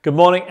Good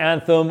morning,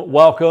 Anthem.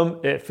 Welcome.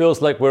 It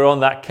feels like we're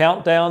on that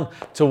countdown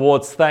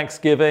towards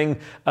Thanksgiving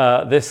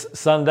this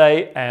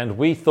Sunday, and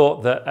we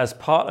thought that as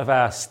part of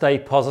our Stay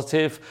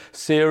Positive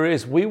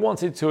series, we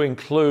wanted to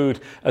include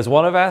as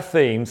one of our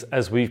themes,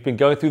 as we've been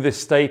going through this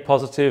Stay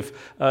Positive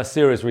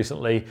series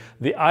recently,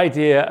 the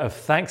idea of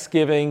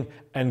Thanksgiving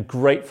and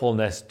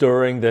gratefulness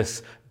during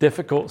this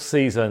difficult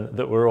season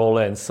that we're all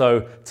in.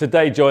 So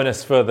today, join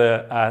us for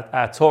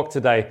our talk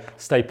today,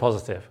 Stay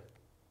Positive.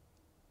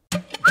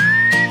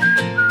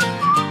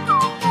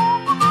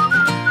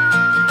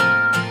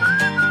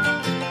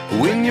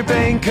 When your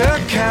bank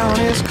account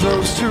is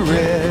close to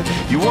red,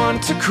 you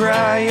want to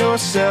cry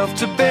yourself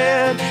to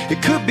bed.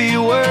 It could be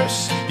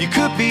worse, you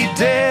could be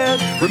dead.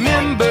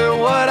 Remember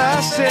what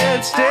I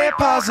said, stay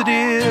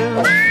positive.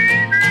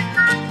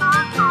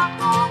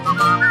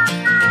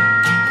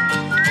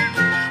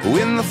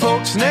 When the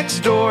folks next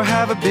door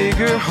have a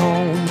bigger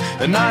home,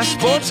 a nice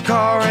sports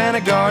car and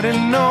a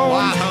garden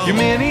gnome, your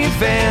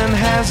minivan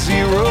has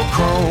zero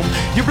chrome,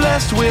 you're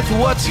blessed with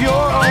what's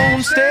your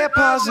own, stay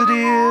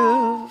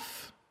positive.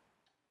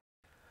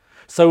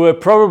 So we're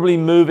probably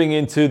moving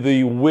into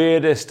the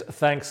weirdest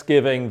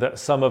Thanksgiving that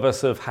some of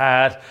us have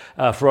had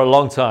for a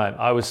long time.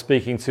 I was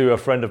speaking to a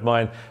friend of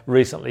mine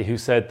recently who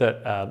said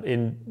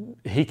that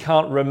he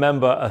can't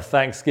remember a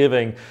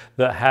Thanksgiving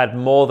that had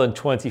more than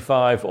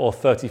 25 or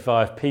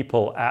 35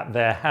 people at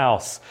their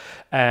house.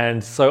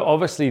 And so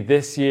obviously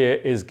this year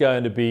is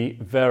going to be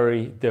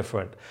very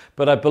different.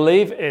 But I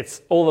believe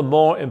it's all the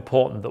more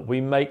important that we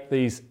make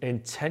these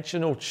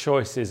intentional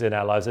choices in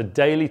our lives, a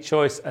daily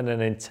choice and an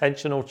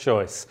intentional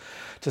choice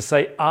to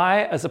say,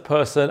 I, as a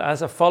person,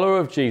 as a follower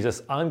of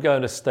Jesus, I'm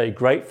going to stay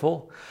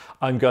grateful,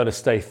 I'm going to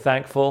stay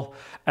thankful,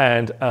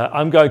 and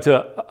I'm going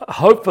to,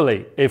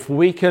 hopefully, if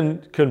we can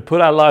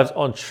put our lives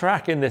on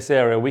track in this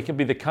area, we can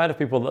be the kind of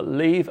people that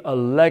leave a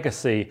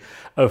legacy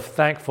of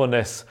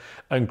thankfulness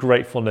and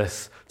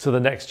gratefulness to the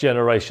next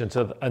generation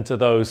and to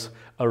those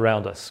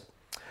around us.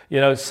 You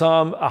know,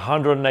 Psalm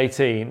 100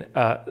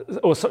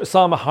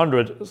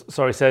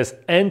 says,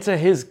 enter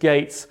his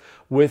gates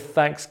with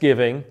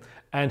thanksgiving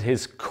and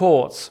his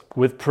courts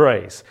with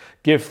praise.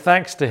 Give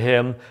thanks to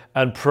him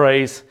and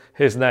praise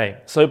his name.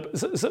 So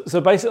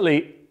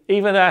basically,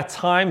 even our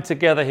time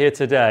together here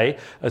today,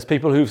 as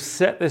people who've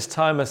set this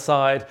time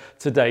aside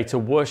today to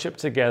worship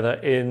together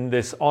in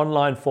this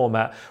online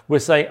format, we're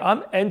saying,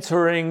 I'm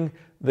entering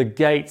the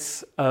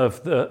gates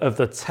of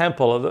the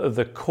temple, of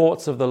the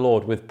courts of the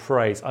Lord with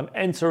praise. I'm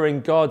entering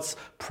God's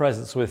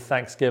presence with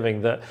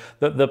thanksgiving.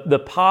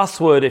 The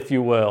password, if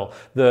you will,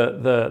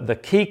 the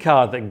key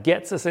card that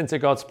gets us into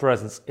God's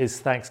presence is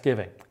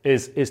thanksgiving,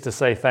 is to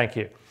say thank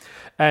you.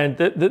 And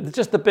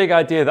just the big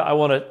idea that I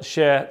want to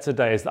share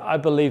today is that I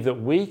believe that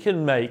we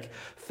can make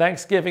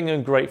thanksgiving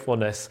and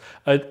gratefulness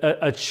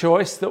a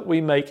choice that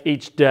we make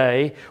each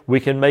day. We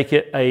can make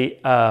it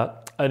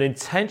an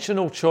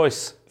intentional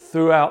choice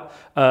throughout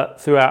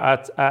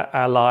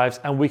our lives,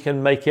 and we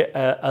can make it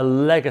a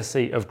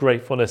legacy of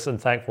gratefulness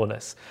and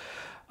thankfulness.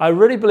 I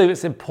really believe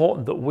it's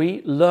important that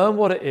we learn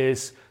what it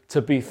is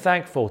to be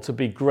thankful, to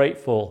be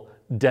grateful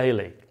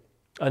daily.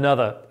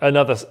 Another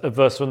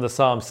verse from the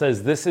Psalm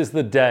says, this is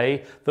the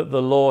day that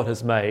the Lord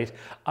has made.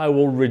 I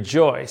will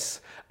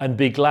rejoice and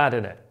be glad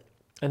in it.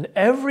 And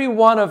every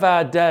one of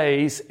our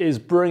days is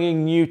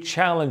bringing new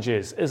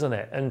challenges, isn't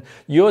it? And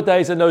your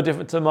days are no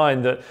different to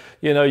mine, that,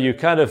 you know,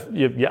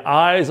 your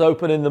eyes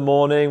open in the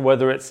morning,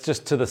 whether it's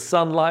just to the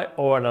sunlight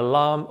or an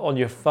alarm on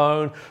your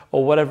phone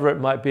or whatever it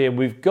might be. And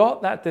we've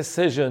got that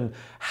decision.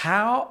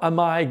 How am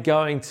I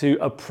going to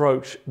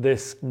approach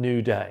this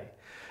new day?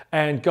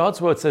 And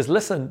God's word says,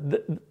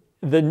 listen,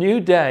 the new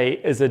day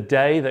is a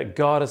day that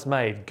God has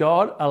made.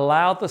 God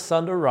allowed the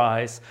sun to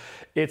rise.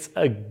 It's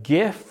a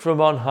gift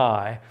from on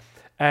high.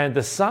 And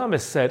the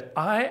psalmist said,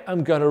 I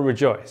am going to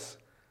rejoice.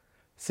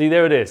 See,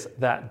 there it is,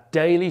 that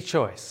daily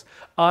choice.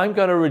 I'm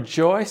going to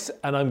rejoice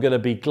and I'm going to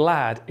be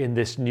glad in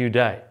this new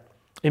day.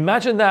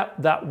 Imagine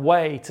that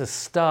way to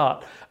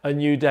start a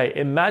new day.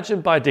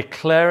 Imagine by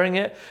declaring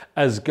it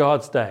as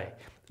God's day,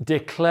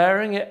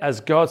 declaring it as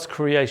God's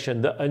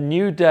creation, that a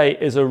new day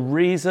is a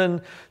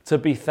reason to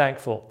be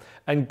thankful.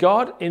 And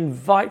God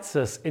invites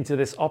us into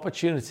this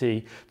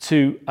opportunity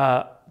to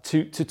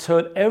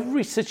turn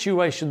every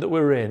situation that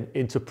we're in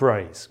into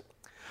praise,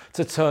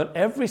 to turn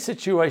every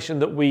situation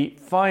that we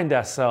find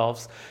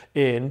ourselves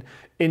in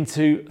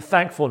into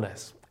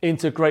thankfulness,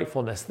 into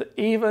gratefulness, that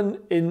even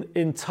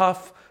in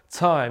tough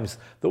times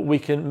that we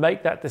can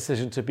make that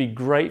decision to be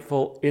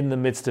grateful in the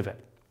midst of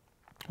it.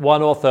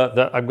 One author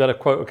that I'm going to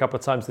quote a couple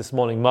of times this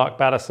morning, Mark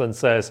Batterson,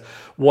 says,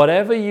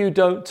 whatever you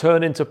don't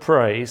turn into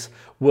praise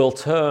will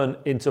turn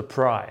into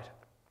pride.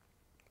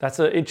 That's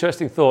an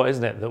interesting thought,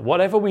 isn't it? That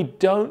whatever we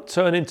don't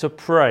turn into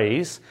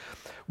praise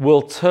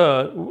will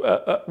turn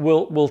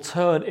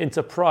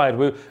into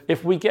pride.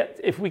 If we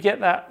get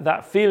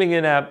that feeling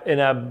in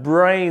our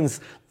brains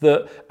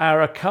that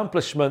our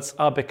accomplishments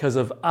are because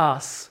of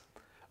us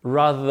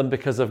rather than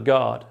because of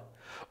God,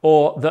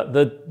 or that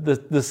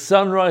the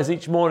sunrise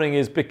each morning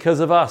is because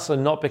of us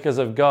and not because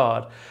of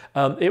God,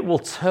 it will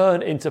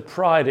turn into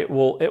pride. It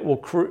will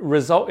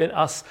result in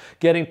us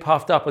getting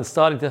puffed up and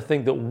starting to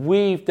think that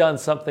we've done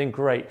something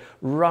great,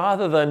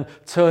 rather than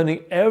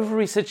turning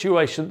every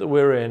situation that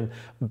we're in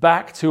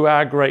back to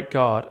our great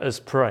God as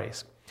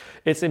praise.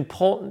 It's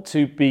important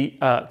to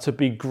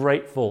be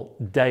grateful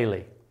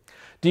daily.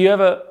 Do you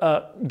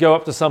ever go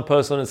up to some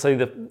person and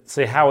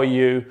say, how are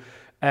you?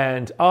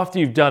 And after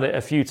you've done it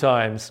a few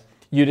times,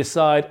 you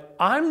decide,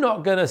 I'm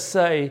not going to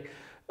say,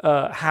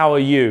 how are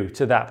you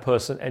to that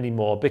person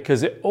anymore,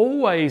 because it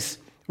always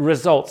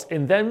results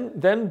in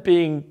them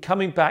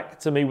coming back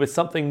to me with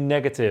something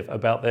negative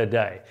about their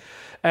day.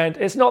 And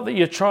it's not that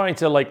you're trying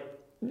to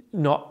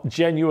not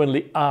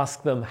genuinely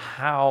ask them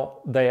how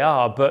they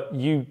are, but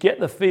you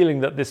get the feeling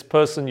that this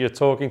person you're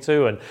talking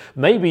to, and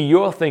maybe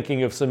you're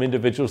thinking of some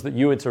individuals that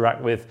you interact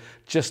with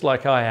just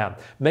like I am.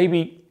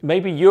 Maybe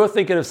you're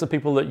thinking of some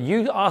people that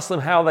you ask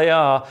them how they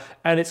are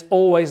and it's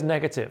always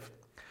negative.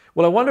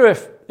 Well, I wonder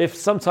if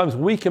sometimes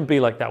we can be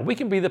like that. We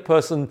can be the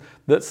person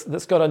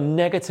that's got a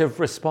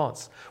negative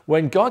response.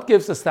 When God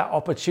gives us that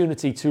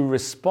opportunity to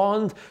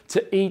respond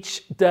to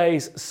each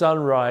day's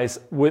sunrise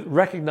with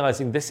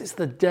recognizing this is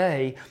the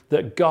day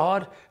that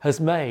God has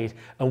made,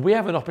 and we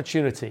have an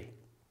opportunity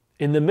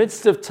in the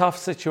midst of tough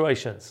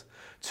situations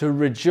to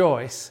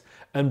rejoice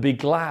and be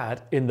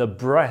glad in the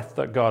breath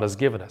that God has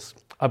given us.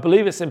 I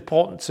believe it's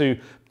important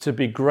to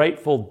be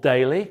grateful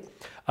daily.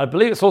 I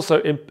believe it's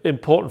also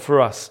important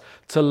for us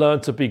to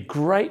learn to be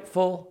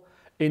grateful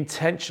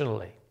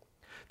intentionally,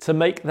 to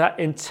make that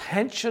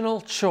intentional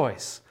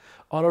choice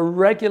on a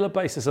regular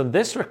basis. And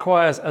this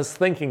requires us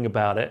thinking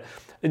about it,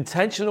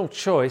 intentional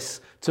choice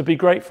to be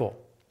grateful.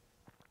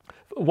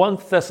 1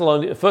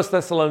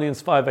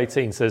 Thessalonians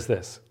 5:18 says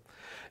this: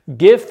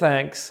 give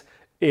thanks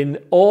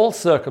in all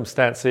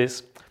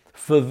circumstances,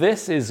 for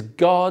this is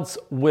God's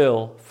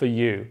will for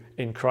you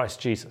in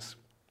Christ Jesus.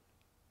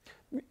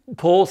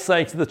 Paul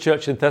saying to the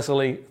church in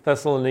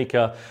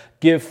Thessalonica,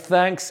 give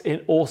thanks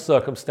in all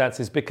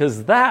circumstances,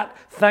 because that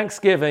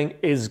thanksgiving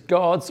is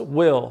God's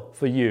will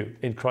for you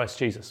in Christ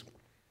Jesus.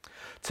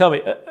 Tell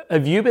me,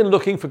 have you been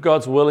looking for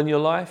God's will in your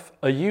life?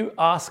 Are you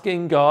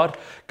asking God,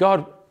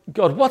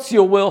 what's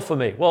your will for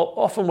me? Well,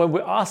 often when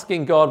we're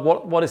asking God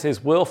what is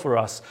his will for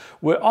us,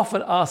 we're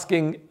often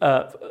asking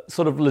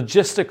sort of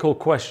logistical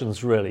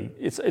questions, really.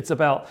 It's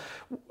about,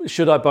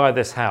 should I buy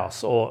this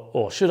house?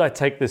 Or should I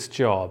take this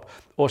job?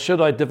 Or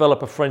should I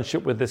develop a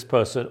friendship with this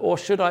person? Or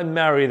should I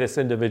marry this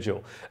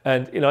individual?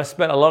 And, I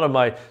spent a lot of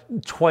my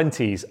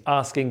 20s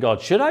asking God,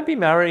 should I be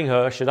marrying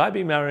her? Should I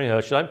be marrying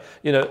her? Should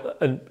I,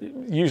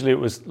 and usually it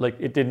was like,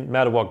 it didn't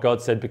matter what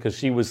God said because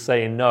she was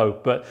saying no.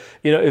 But,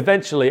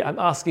 eventually I'm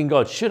asking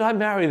God, should I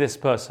marry this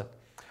person?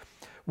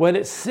 When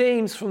it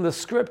seems from the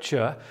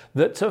scripture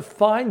that to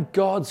find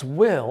God's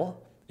will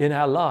in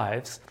our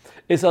lives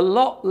is a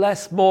lot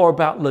more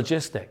about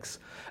logistics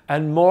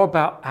and more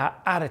about our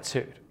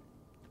attitude.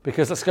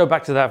 Because let's go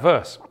back to that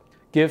verse.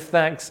 Give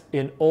thanks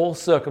in all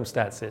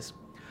circumstances,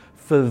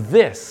 for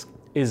this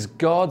is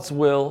God's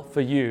will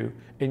for you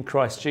in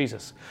Christ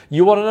Jesus.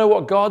 You want to know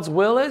what God's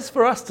will is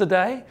for us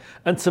today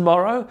and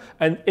tomorrow,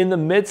 and in the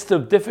midst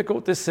of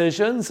difficult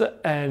decisions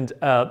and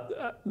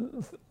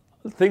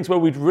things where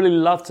we'd really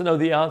love to know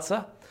the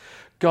answer?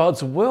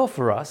 God's will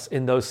for us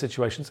in those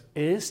situations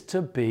is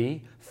to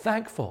be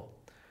thankful.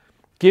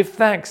 Give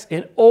thanks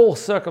in all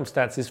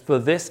circumstances, for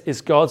this is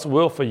God's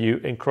will for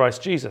you in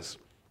Christ Jesus.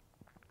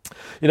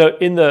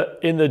 In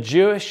the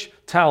Jewish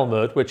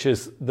Talmud, which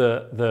is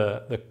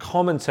the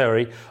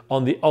commentary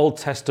on the Old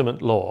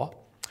Testament law,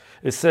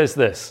 it says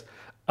this: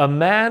 a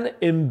man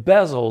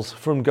embezzles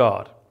from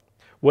God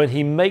when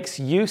he makes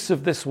use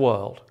of this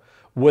world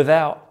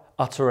without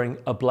uttering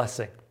a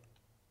blessing.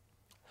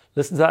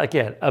 Listen to that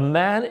again. A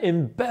man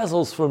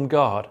embezzles from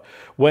God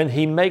when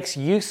he makes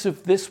use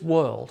of this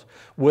world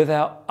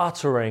without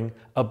uttering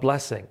a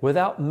blessing,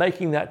 without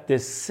making that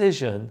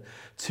decision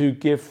to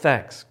give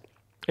thanks.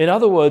 In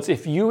other words,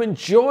 if you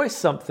enjoy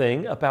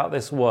something about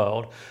this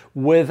world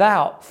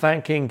without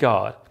thanking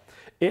God,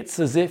 it's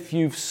as if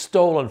you've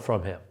stolen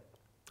from him.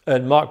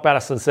 And Mark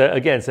Batterson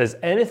says,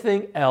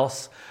 anything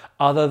else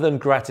other than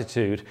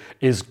gratitude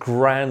is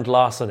grand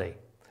larceny.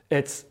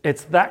 It's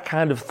that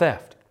kind of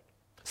theft.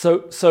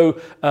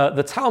 So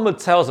the Talmud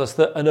tells us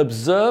that an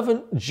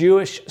observant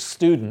Jewish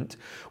student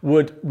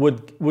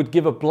would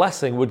give a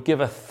blessing, would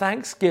give a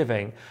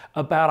thanksgiving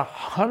about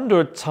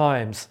 100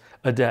 times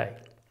a day.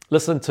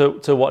 Listen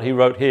to what he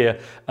wrote here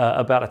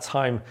about a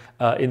time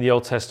in the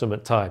Old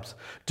Testament times.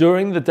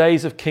 During the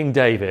days of King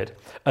David,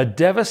 a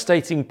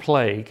devastating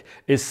plague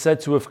is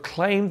said to have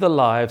claimed the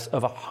lives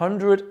of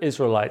 100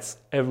 Israelites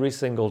every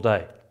single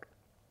day.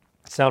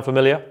 Sound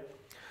familiar?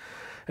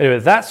 Anyway,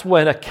 that's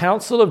when a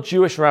council of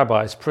Jewish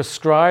rabbis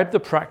prescribed the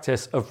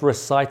practice of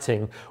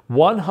reciting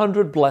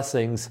 100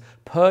 blessings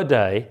per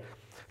day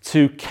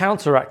to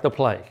counteract the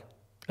plague.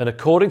 And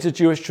according to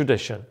Jewish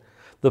tradition,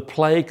 the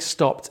plague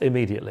stopped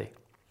immediately.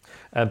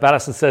 And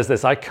Battison says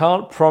this: I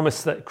can't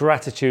promise that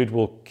gratitude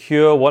will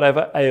cure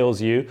whatever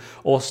ails you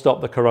or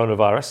stop the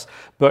coronavirus,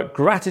 but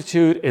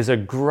gratitude is a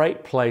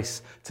great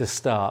place to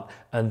start,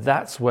 and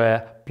that's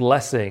where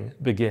blessing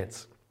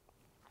begins.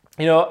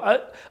 You know,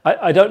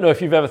 I don't know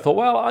if you've ever thought,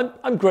 well,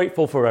 I'm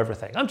grateful for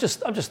everything. I'm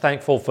just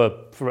thankful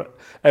for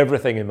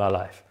everything in my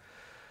life.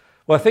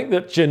 Well, I think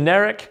that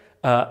generic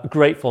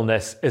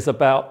gratefulness is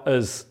about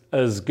as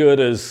good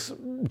as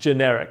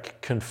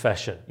generic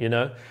confession. You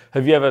know,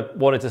 have you ever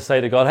wanted to say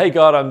to God, hey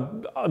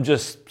God, I'm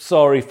just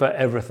sorry for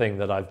everything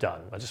that I've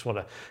done. I just want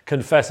to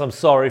confess I'm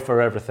sorry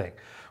for everything.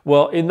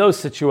 Well, in those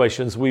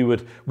situations, we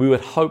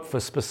would hope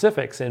for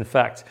specifics. In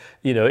fact,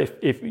 you know,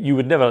 if you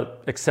would never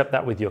accept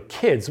that with your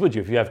kids, would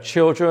you? If you have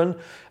children,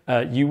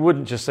 you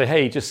wouldn't just say,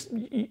 hey,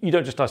 you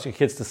don't just ask your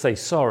kids to say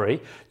sorry.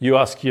 You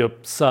ask your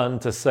son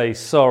to say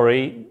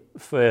sorry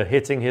for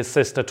hitting his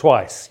sister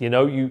twice. You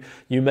know,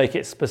 you make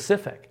it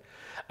specific.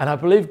 And I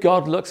believe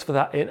God looks for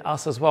that in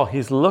us as well.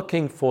 He's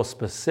looking for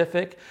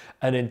specific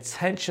and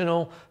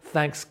intentional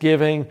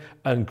thanksgiving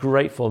and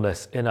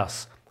gratefulness in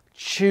us,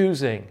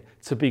 choosing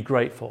to be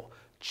grateful,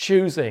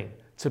 choosing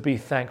to be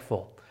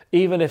thankful.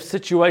 Even if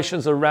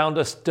situations around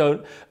us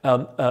don't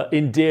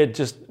endear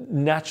just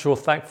natural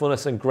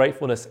thankfulness and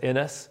gratefulness in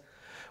us,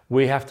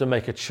 we have to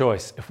make a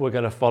choice if we're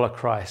going to follow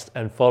Christ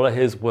and follow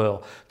His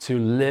will to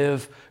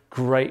live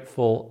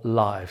grateful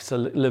lives, to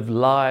live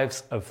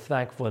lives of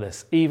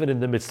thankfulness, even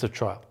in the midst of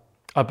trial.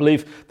 I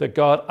believe that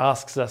God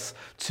asks us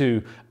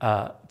to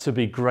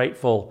be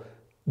grateful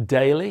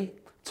daily,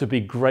 to be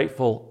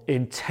grateful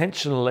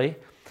intentionally,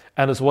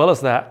 and as well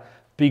as that,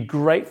 be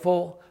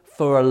grateful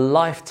for a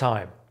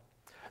lifetime.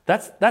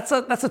 That's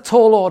a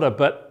tall order,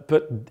 but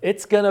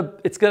it's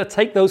gonna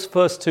take those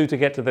first two to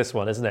get to this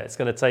one, isn't it? It's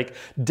gonna take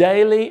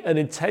daily and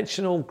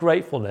intentional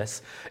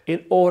gratefulness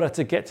in order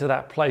to get to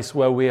that place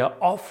where we are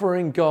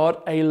offering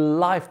God a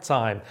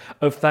lifetime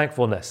of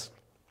thankfulness.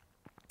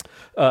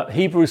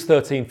 Hebrews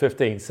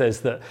 13:15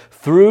 says that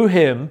through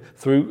Him,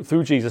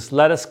 through Jesus,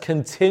 let us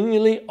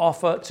continually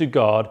offer to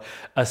God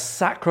a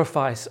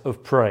sacrifice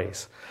of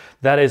praise.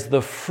 That is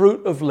the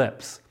fruit of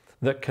lips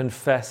that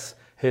confess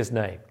His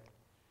name.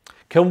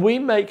 Can we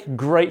make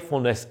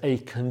gratefulness a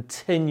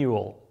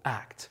continual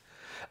act?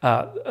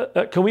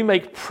 Can we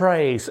make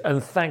praise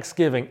and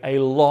thanksgiving a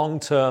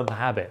long-term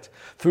habit?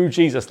 Through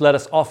Jesus, let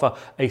us offer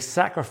a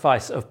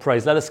sacrifice of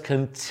praise. Let us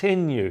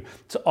continue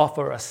to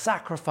offer a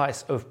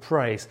sacrifice of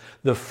praise,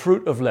 the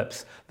fruit of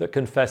lips that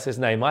confess His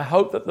name. I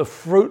hope that the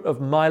fruit of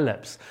my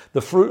lips,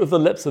 the fruit of the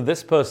lips of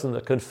this person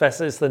that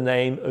confesses the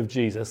name of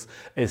Jesus,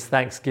 is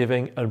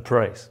thanksgiving and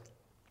praise.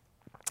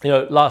 You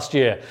know, last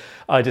year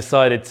I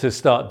decided to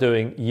start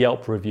doing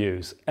Yelp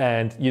reviews,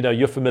 and you know,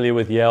 you're familiar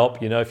with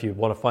Yelp. You know, if you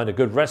want to find a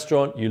good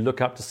restaurant, you look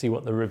up to see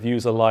what the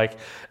reviews are like.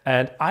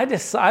 And I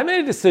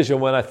made a decision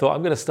when I thought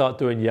I'm going to start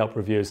doing Yelp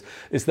reviews,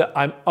 is that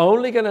I'm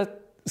only going to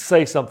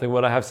say something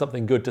when I have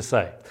something good to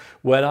say.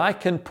 When I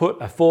can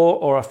put a 4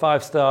 or a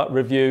 5-star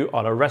review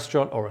on a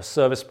restaurant or a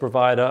service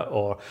provider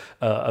or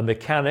a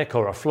mechanic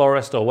or a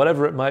florist or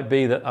whatever it might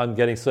be that I'm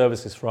getting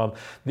services from,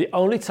 the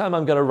only time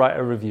I'm going to write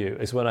a review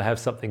is when I have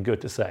something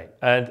good to say.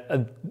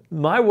 And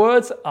my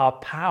words are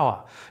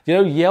power. You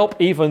know,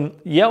 Yelp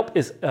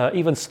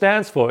even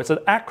stands for, it's an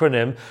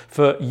acronym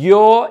for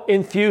Your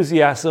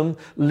Enthusiasm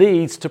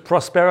Leads to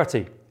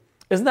Prosperity.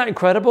 Isn't that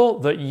incredible?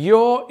 That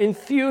your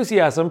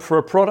enthusiasm for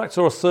a product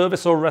or a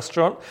service or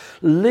restaurant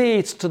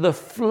leads to the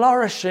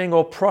flourishing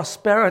or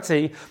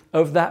prosperity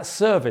of that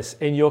service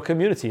in your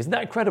community. Isn't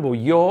that incredible?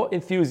 Your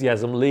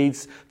enthusiasm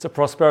leads to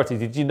prosperity.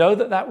 Did you know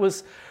that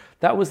was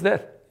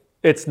there?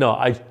 It's not.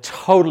 I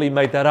totally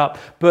made that up.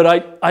 But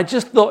I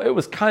just thought it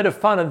was kind of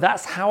fun, and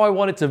that's how I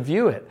wanted to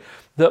view it.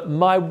 That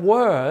my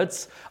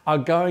words are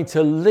going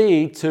to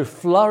lead to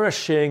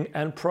flourishing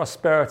and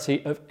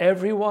prosperity of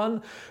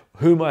everyone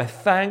whom I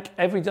thank,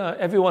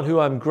 everyone who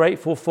I'm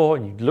grateful for.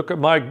 And you look at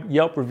my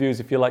Yelp reviews,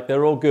 if you like,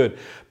 they're all good.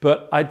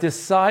 But I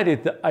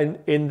decided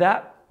that in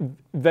that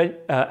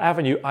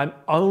avenue, I'm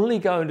only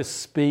going to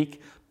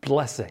speak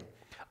blessing.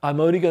 I'm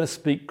only going to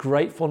speak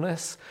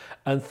gratefulness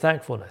and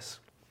thankfulness.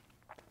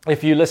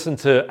 If you listened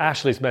to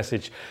Ashley's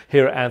message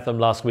here at Anthem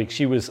last week,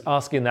 she was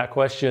asking that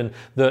question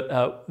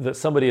that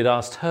somebody had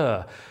asked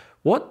her.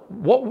 What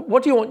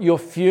do you want your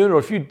funeral,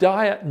 if you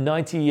die at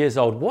 90 years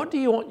old, what do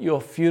you want your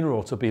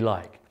funeral to be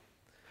like?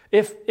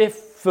 If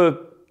for,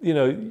 you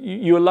know,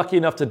 you were lucky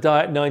enough to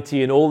die at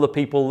 90 and all the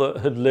people that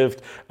had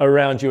lived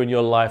around you in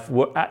your life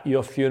were at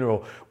your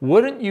funeral,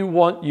 wouldn't you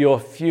want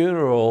your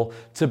funeral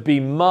to be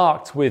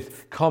marked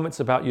with comments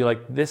about you,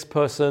 like this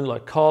person,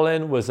 like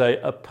Colin, was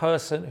a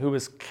person who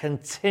was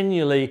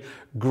continually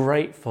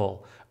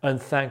grateful and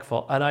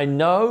thankful? And I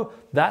know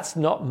that's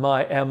not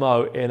my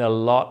MO in a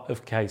lot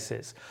of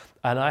cases.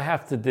 And I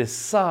have to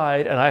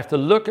decide, and I have to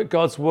look at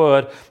God's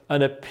word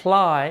and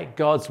apply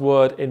God's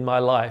word in my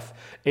life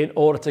in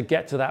order to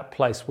get to that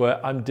place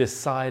where I'm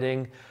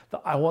deciding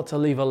that I want to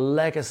leave a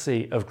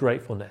legacy of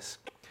gratefulness.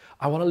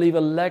 I want to leave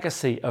a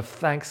legacy of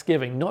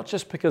thanksgiving, not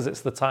just because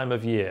it's the time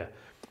of year,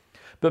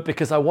 but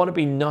because I want to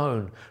be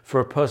known for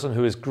a person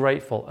who is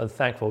grateful and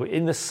thankful.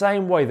 In the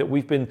same way that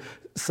we've been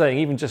saying,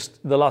 even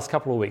just the last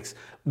couple of weeks,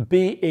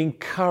 be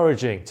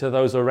encouraging to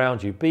those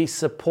around you, be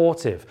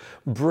supportive,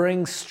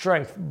 bring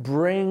strength,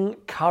 bring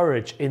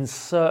courage,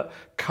 insert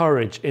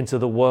courage into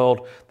the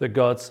world that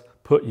God's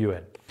put you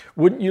in.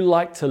 Wouldn't you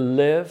like to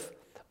live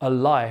a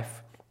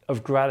life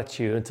of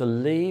gratitude and to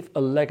leave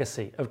a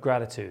legacy of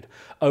gratitude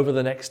over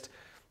the next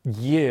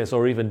years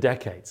or even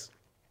decades?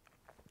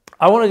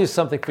 I want to do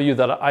something for you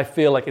that I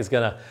feel like is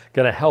going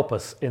to help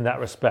us in that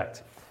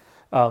respect.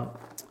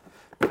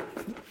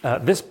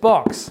 This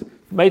box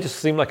may just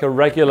seem like a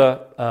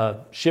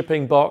regular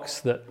shipping box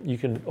that you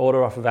can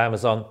order off of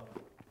Amazon,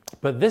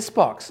 but this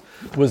box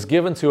was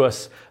given to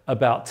us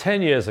about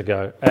 10 years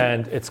ago,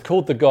 and it's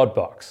called the God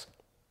Box.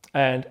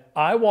 And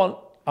I want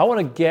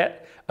to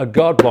get a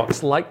God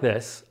Box like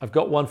this. I've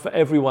got one for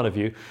every one of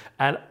you,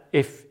 and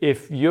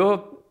if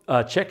you're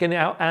checking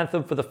out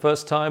Anthem for the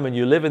first time and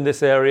you live in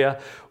this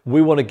area,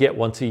 we want to get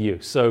one to you.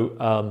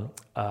 So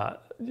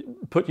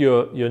put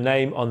your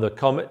name on the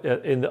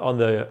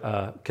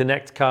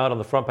Connect card on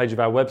the front page of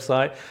our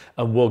website,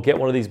 and we'll get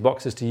one of these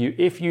boxes to you.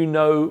 If you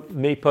know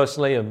me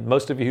personally, and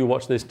most of you who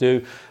watch this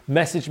do,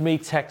 message me,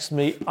 text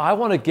me. I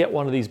want to get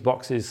one of these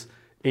boxes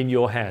in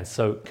your hands.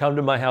 So come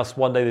to my house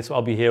one day.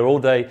 I'll be here all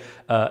day,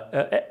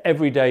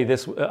 every day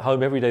at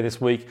home every day this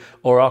week,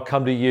 or I'll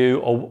come to you.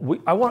 Or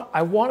I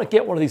want to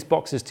get one of these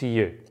boxes to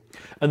you.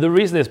 And the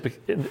reason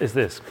is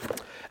this: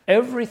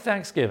 every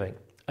Thanksgiving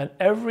and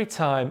every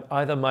time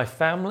either my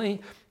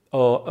family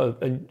or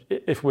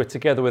if we're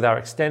together with our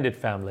extended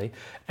family,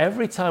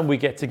 every time we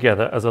get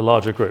together as a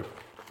larger group,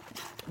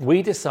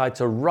 we decide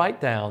to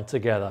write down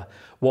together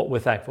what we're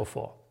thankful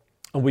for.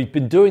 And we've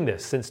been doing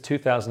this since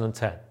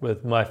 2010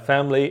 with my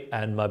family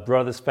and my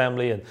brother's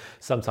family, and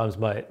sometimes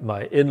my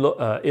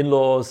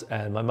in-laws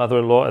and my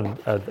mother-in-law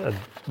and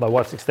my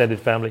wife's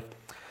extended family.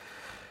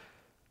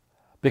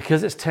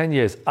 Because it's 10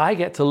 years, I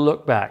get to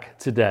look back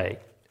today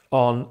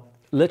on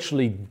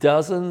literally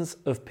dozens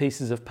of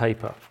pieces of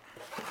paper.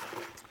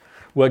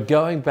 We're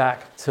going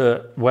back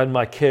to when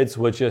my kids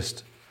were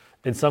just,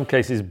 in some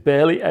cases,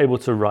 barely able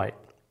to write.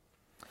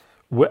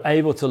 We're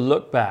able to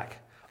look back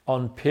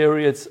on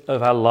periods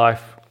of our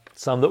life,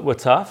 some that were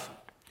tough,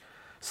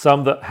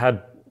 some that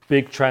had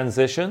big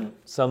transition,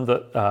 some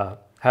that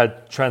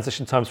had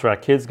transition times for our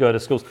kids going to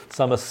schools.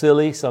 Some are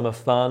silly, some are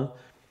fun.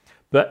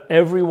 But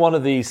every one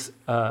of these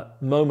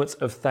moments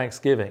of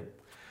Thanksgiving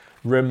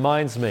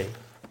reminds me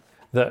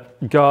that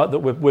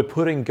we're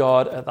putting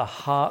God at the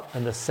heart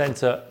and the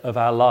center of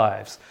our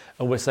lives.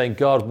 And we're saying,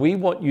 God,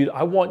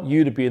 I want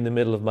you to be in the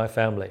middle of my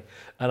family.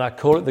 And I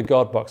call it the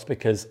God Box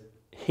because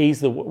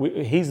He's the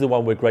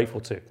one we're grateful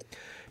to.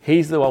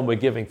 He's the one we're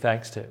giving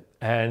thanks to.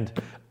 And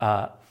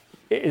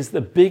it is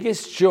the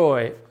biggest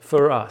joy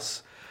for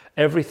us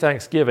every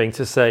Thanksgiving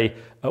to say,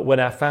 when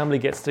our family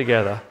gets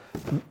together,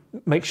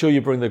 make sure you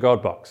bring the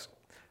God Box.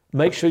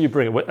 Make sure you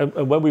bring it.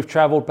 And when we've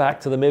traveled back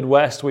to the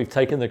Midwest, we've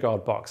taken the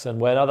God Box. And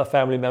when other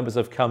family members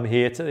have come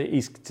here to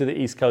the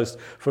East Coast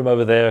from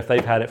over there, if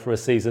they've had it for a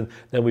season,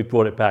 then we've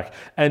brought it back.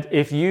 And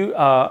if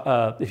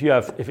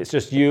it's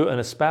just you and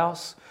a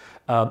spouse,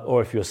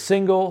 or if you're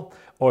single,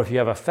 or if you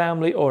have a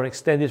family or an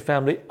extended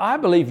family, I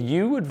believe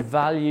you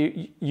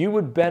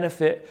would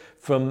benefit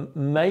from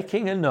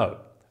making a note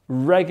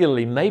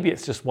regularly. Maybe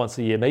it's just once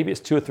a year, maybe it's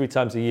 2 or 3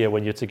 times a year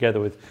when you're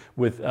together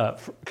with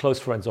close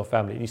friends or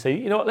family. And you say,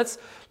 you know what,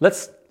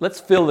 let's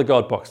fill the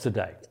God Box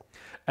today,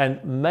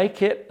 and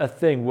make it a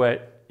thing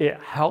where it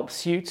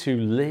helps you to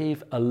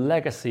leave a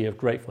legacy of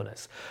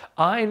gratefulness.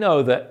 I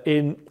know that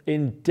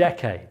in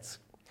decades,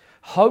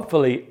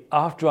 hopefully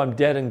after I'm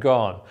dead and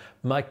gone,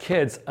 my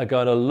kids are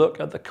going to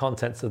look at the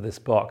contents of this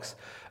box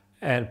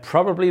and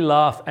probably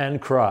laugh and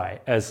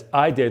cry, as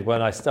I did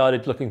when I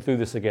started looking through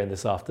this again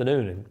this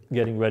afternoon and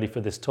getting ready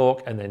for this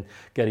talk and then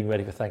getting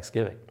ready for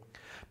Thanksgiving.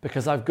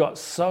 Because I've got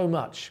so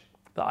much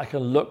that I can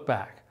look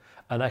back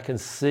and I can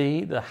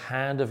see the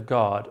hand of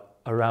God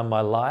around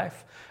my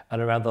life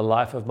and around the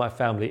life of my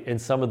family in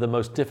some of the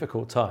most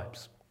difficult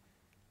times.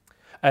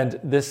 And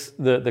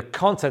the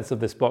contents of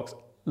this box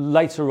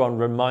later on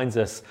reminds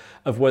us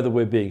of whether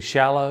we're being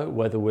shallow,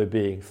 whether we're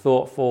being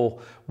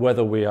thoughtful,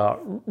 whether we are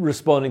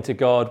responding to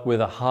God with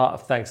a heart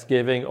of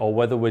thanksgiving, or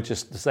whether we're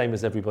just the same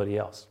as everybody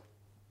else.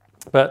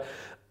 But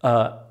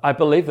I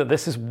believe that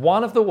this is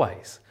one of the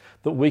ways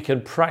that we can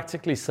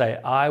practically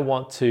say, I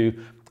want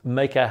to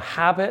make a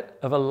habit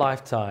of a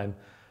lifetime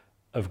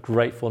of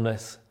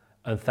gratefulness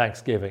and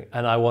thanksgiving.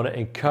 And I want to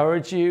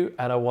encourage you,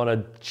 and I want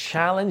to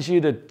challenge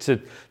you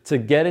to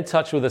get in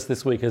touch with us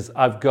this week, as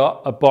I've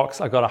got a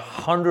box. I've got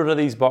 100 of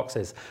these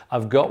boxes.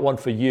 I've got one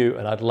for you,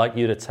 and I'd like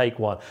you to take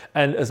one.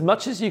 And as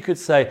much as you could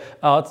say,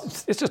 oh,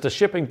 it's just a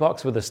shipping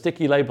box with a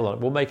sticky label on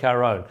it, we'll make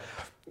our own,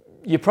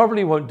 you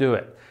probably won't do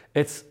it.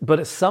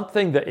 But it's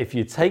something that if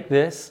you take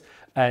this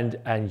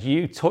and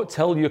you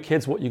tell your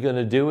kids what you're going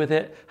to do with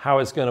it, how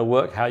it's going to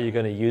work, how you're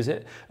going to use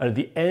it, and at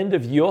the end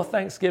of your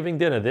Thanksgiving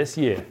dinner this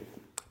year,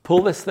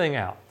 pull this thing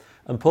out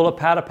and pull a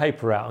pad of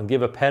paper out and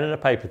give a pen and a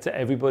paper to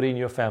everybody in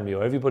your family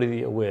or everybody that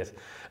you're with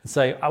and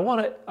say, I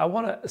want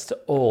us to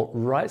all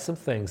write some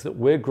things that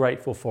we're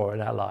grateful for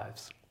in our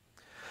lives,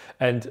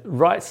 and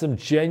write some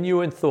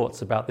genuine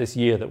thoughts about this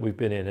year that we've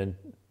been in.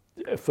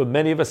 And for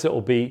many of us,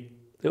 it'll be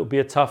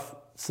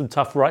some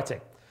tough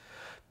writing,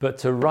 but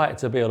to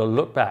be able to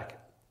look back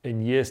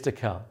in years to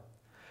come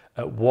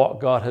at what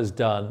God has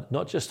done,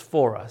 not just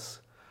for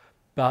us,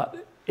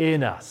 but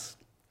in us,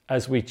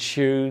 as we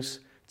choose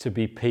to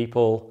be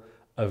people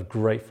of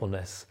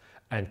gratefulness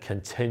and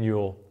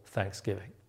continual thanksgiving.